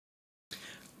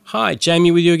Hi,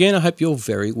 Jamie with you again. I hope you're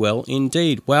very well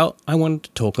indeed. Well, I wanted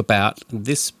to talk about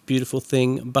this beautiful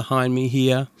thing behind me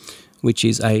here, which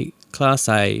is a Class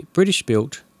A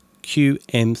British-built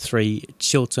QM3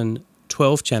 Chilton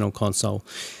 12-channel console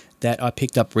that I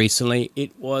picked up recently.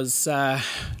 It was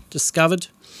discovered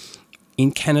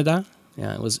in Canada.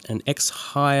 It was an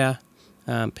ex-hire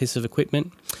piece of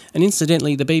equipment. And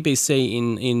incidentally, the BBC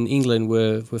in England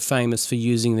were famous for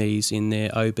using these in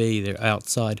their OB, their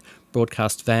outside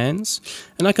broadcast vans.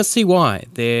 And I can see why.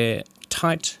 They're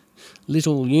tight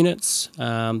little units.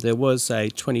 There was a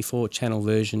 24-channel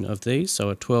version of these, so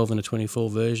a 12 and a 24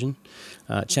 version,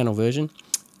 channel version.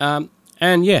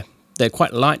 And yeah, they're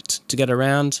quite light to get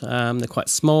around. They're quite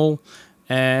small.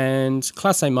 And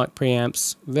Class A mic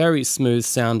preamps, very smooth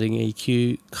sounding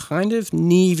EQ, kind of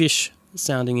Neve-ish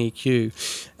sounding EQ.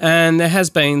 And there has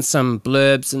been some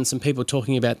blurbs and some people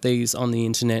talking about these on the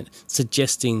internet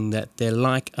suggesting that they're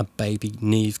like a baby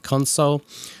Neve console.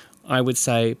 I would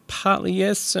say partly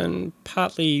yes and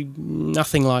partly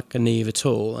nothing like a Neve at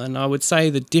all. And I would say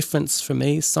the difference for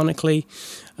me sonically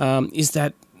is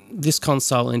that this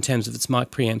console, in terms of its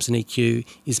mic preamps and EQ,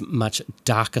 is much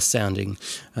darker sounding.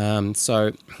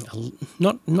 So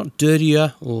not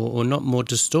dirtier or not more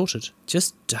distorted,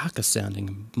 just darker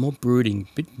sounding, more brooding,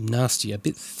 a bit nastier, a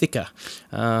bit thicker.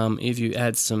 If you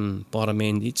add some bottom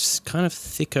end, it's kind of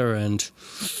thicker and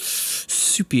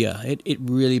soupier. It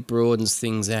really broadens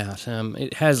things out.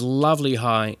 It has lovely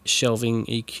high shelving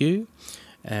EQ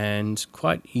and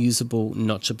quite usable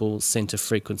notchable center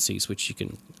frequencies, which you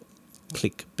can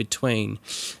click between.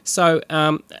 So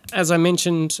as I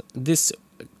mentioned, this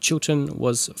Chilton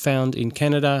was found in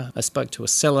Canada. I spoke to a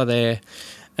seller there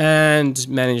and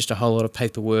managed a whole lot of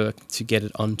paperwork to get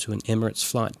it onto an Emirates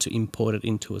flight to import it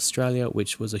into Australia,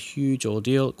 which was a huge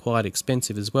ordeal, quite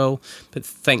expensive as well. But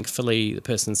thankfully, the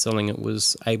person selling it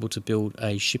was able to build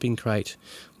a shipping crate,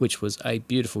 which was a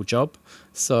beautiful job.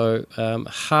 So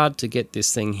hard to get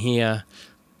this thing here,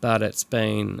 but it's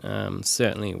been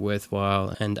certainly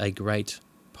worthwhile and a great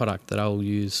product that I'll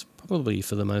use probably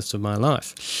for the most of my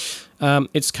life.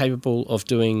 It's capable of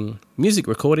doing music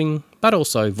recording, but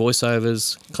also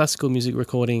voiceovers, classical music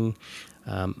recording,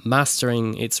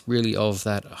 mastering. It's really of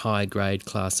that high-grade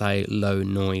Class A, low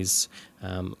noise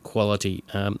quality.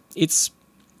 It's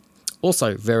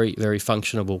also very, very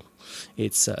functionable.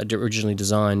 It's originally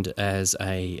designed as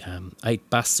a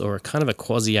 8-bus or a kind of a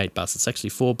quasi 8-bus. It's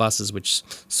actually 4 buses which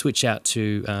switch out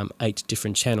to 8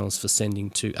 different channels for sending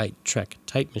to 8-track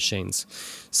tape machines.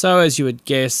 So as you would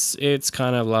guess, it's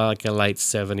kind of like a late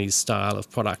 70s style of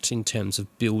product in terms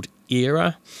of build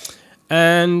era.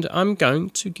 And I'm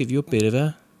going to give you a bit of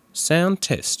a sound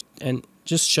test and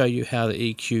just show you how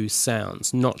the EQ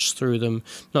sounds, notch through them,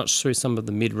 notch through some of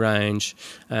the mid-range,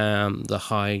 the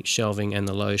high shelving and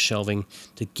the low shelving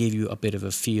to give you a bit of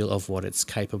a feel of what it's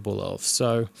capable of.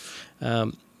 So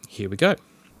here we go.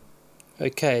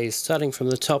 Okay, starting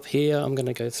from the top here, I'm going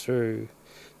to go through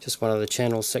just one of the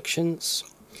channel sections.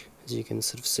 As you can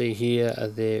sort of see here,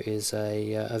 there is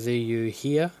a VU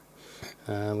here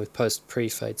with post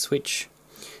pre-fade switch.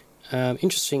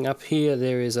 Interesting, up here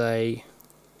there is a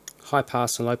high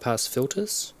pass and low pass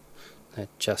filters that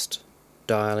just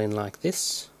dial in like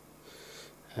this.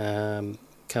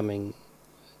 Coming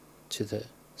to the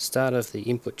start of the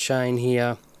input chain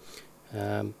here,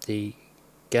 the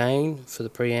gain for the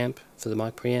preamp, for the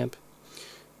mic preamp.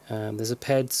 There's a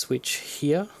pad switch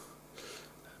here,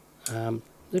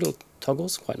 little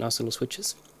toggles, quite nice little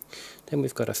switches. Then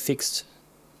we've got a fixed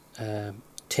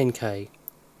 10K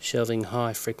shelving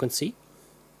high frequency.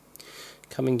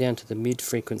 Coming down to the mid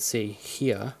frequency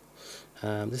here,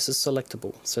 this is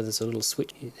selectable, so there's a little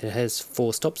switch. It has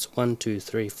 4 stops, 1, 2,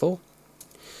 3, 4.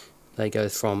 They go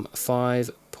from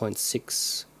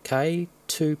 5.6K,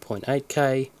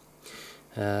 2.8K,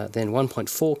 then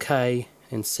 1.4K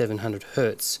and 700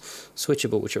 Hertz,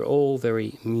 switchable, which are all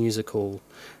very musical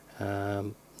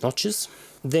notches.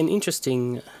 Then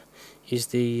interesting is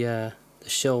the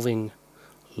shelving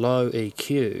low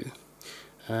EQ.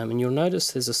 And you'll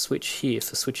notice there's a switch here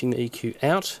for switching the EQ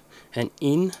out and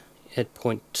in at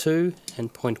point 2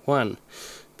 and point 1.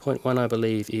 Point 1, I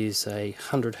believe, is a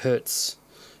 100 Hertz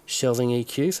shelving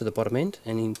EQ for the bottom end,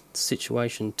 and in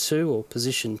situation 2 or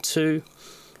position 2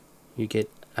 you get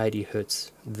 80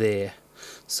 Hertz there.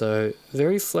 So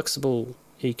very flexible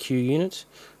EQ unit.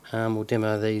 We'll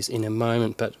demo these in a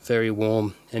moment, but very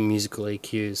warm and musical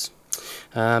EQs.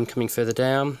 Coming further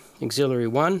down, auxiliary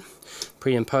 1,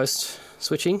 pre and post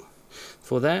switching.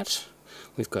 For that,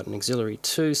 we've got an auxiliary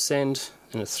 2 send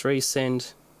and a 3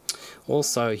 send.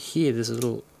 Also here there's a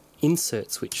little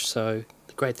insert switch, so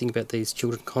the great thing about these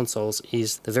Chilton consoles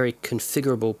is the very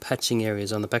configurable patching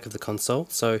areas on the back of the console,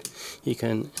 so you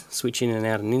can switch in and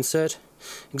out and insert.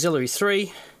 Auxiliary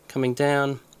 3 coming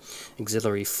down,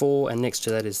 auxiliary 4, and next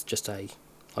to that is just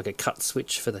like a cut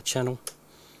switch for the channel.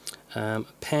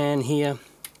 Pan here,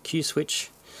 Q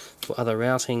switch for other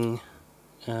routing,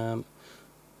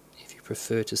 if you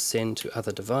prefer to send to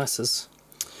other devices.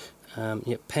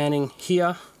 Panning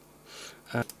here,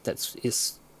 that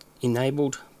is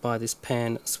enabled by this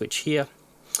pan switch here.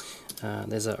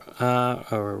 There's a R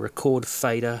or a record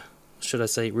fader, should I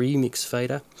say remix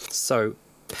fader. So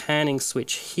panning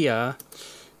switch here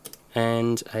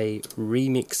and a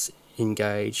remix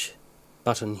engage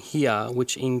button here,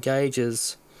 which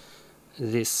engages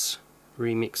this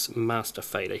remix master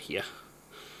fader here.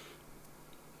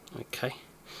 Okay,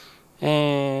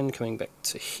 and coming back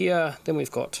to here, then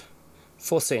we've got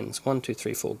 4 sends, 1, 2,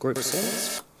 3, 4 group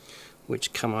sends,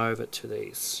 which come over to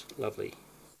these lovely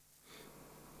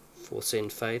 4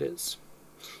 send faders.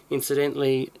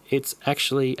 Incidentally, it's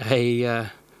actually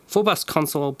a 4-bus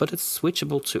console, but it's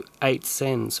switchable to 8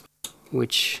 sends,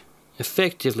 which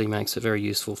effectively makes it very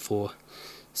useful for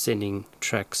sending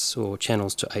tracks or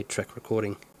channels to 8-track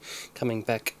recording. Coming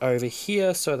back over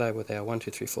here, so they were our 1,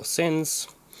 2, 3, 4 sends,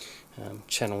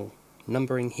 channel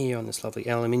numbering here on this lovely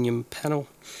aluminium panel,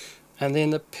 and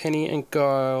then the Penny and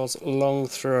Giles long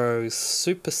throw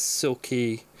super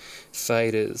silky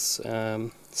faders,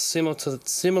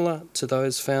 similar to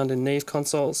those found in Neve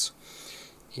consoles.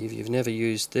 If you've never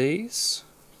used these,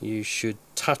 you should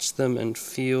touch them and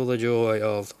feel the joy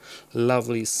of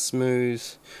lovely, smooth,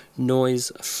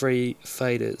 noise-free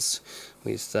faders.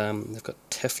 With they've got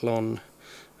Teflon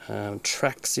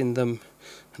tracks in them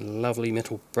and lovely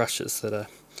metal brushes that are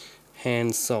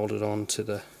hand soldered onto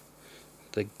the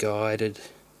guided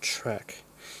track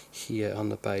here on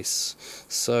the base.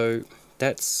 So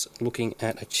that's looking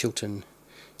at a Chilton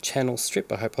channel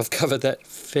strip. I hope I've covered that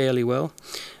fairly well.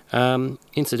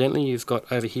 Incidentally, you've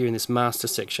got over here in this master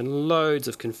section loads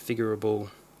of configurable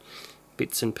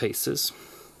bits and pieces.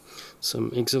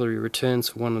 Some auxiliary returns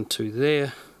for 1 and 2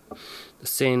 there, the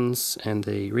sends and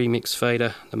the remix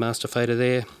fader, the master fader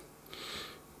there.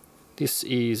 This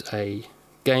is a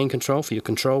gain control for your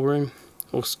control room.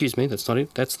 Oh, excuse me, that's not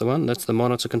it, that's the one, that's the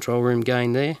monitor control room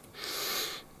gain there.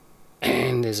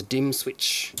 And there's a dim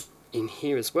switch in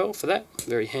here as well for that,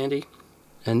 very handy.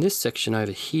 And this section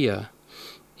over here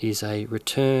is a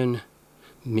return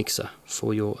mixer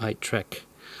for your 8-track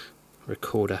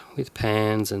recorder with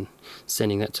pans and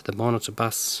sending that to the monitor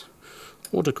bus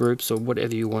or to groups or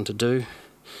whatever you want to do.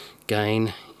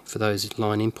 Gain for those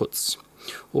line inputs,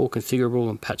 all configurable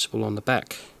and patchable on the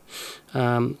back.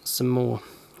 Some more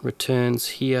returns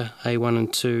here, A1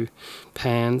 and 2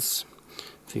 pans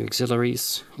for your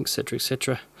auxiliaries, etc,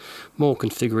 etc. More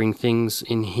configuring things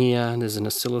in here. There's an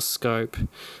oscilloscope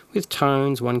with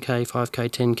tones, 1K,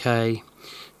 5K, 10K,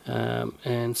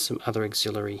 and some other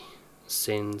auxiliary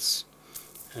sends,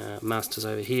 masters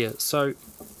over here. So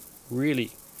really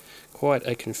quite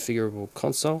a configurable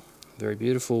console, very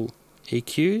beautiful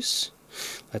EQs.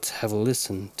 Let's have a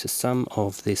listen to some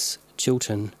of this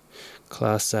Chilton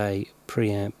Class A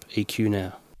preamp EQ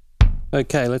now.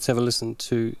 Okay, let's have a listen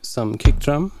to some kick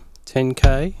drum,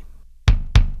 10K.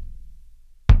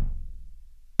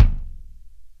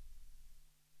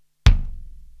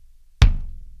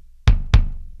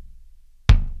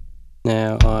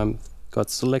 Now I'm got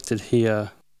selected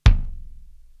here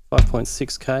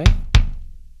 5.6K,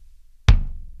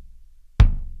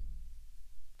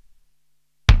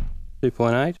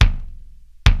 2.8,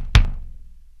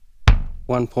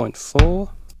 1.4,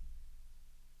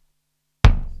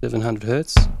 700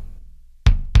 Hertz.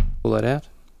 Pull that out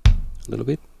a little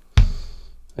bit.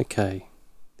 Okay,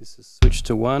 this is switched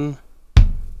to 1,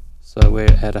 so we're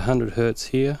at 100 Hertz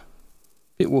here.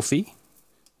 Bit woofy.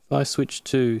 If I switch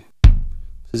to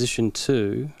position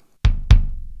 2,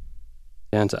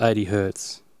 down to 80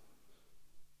 Hertz.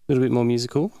 A little bit more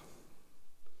musical.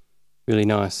 Really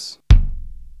nice.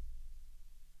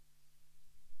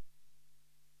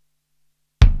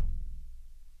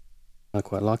 I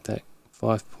quite like that.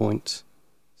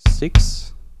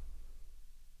 5.6.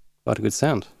 Quite a good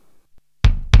sound.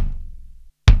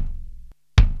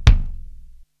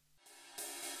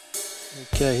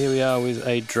 Okay, here we are with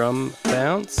a drum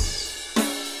bounce.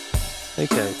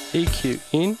 Okay, EQ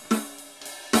in.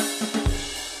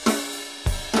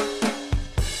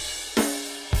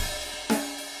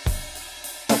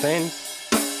 Top end.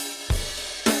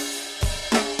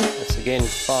 That's again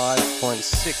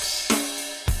 5.6.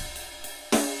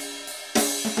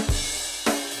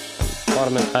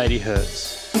 Bottom at 80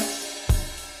 Hertz.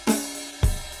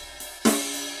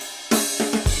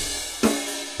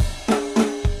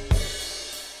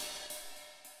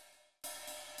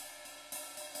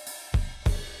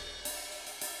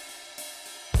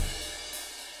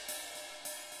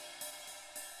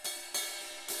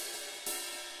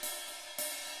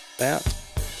 out,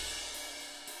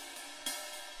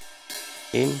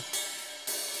 in.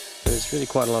 There's really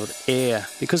quite a lot of air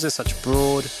because there's such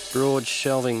broad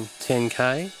shelving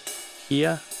 10K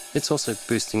here. It's also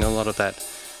boosting a lot of that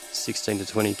 16 to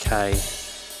 20K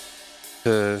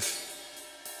curve.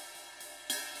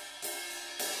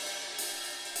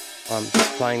 I'm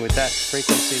just playing with that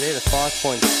frequency there, the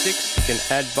 5.6. You can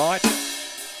add byte,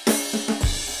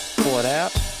 pull it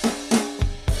out.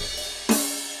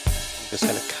 I'm just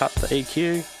going to cut the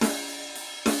EQ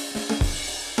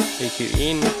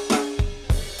in.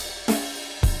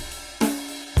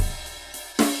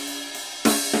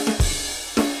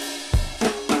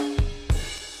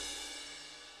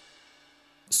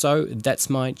 So that's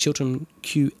my Chilton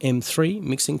QM3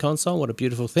 mixing console. What a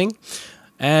beautiful thing.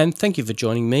 And thank you for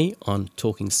joining me on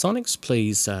Talking Sonics.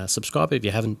 Please subscribe if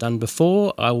you haven't done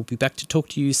before. I will be back to talk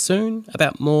to you soon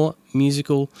about more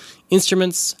musical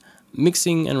instruments,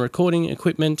 mixing and recording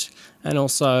equipment, and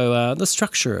also the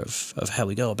structure of how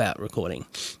we go about recording.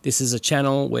 This is a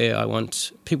channel where I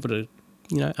want people to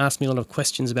ask me a lot of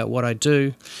questions about what I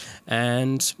do,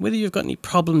 and whether you've got any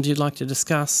problems you'd like to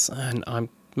discuss. And I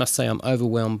must say I'm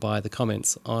overwhelmed by the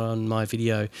comments on my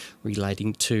video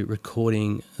relating to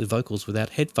recording the vocals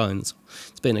without headphones.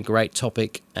 It's been a great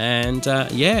topic, and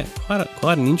yeah,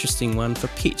 quite an interesting one for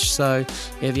pitch. So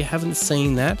if you haven't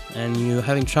seen that and you're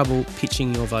having trouble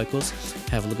pitching your vocals,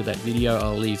 have a look at that video.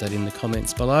 I'll leave that in the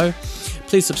comments below.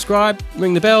 Please subscribe,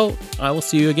 ring the bell. I will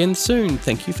see you again soon.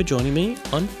 Thank you for joining me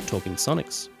on Talking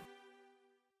Sonics.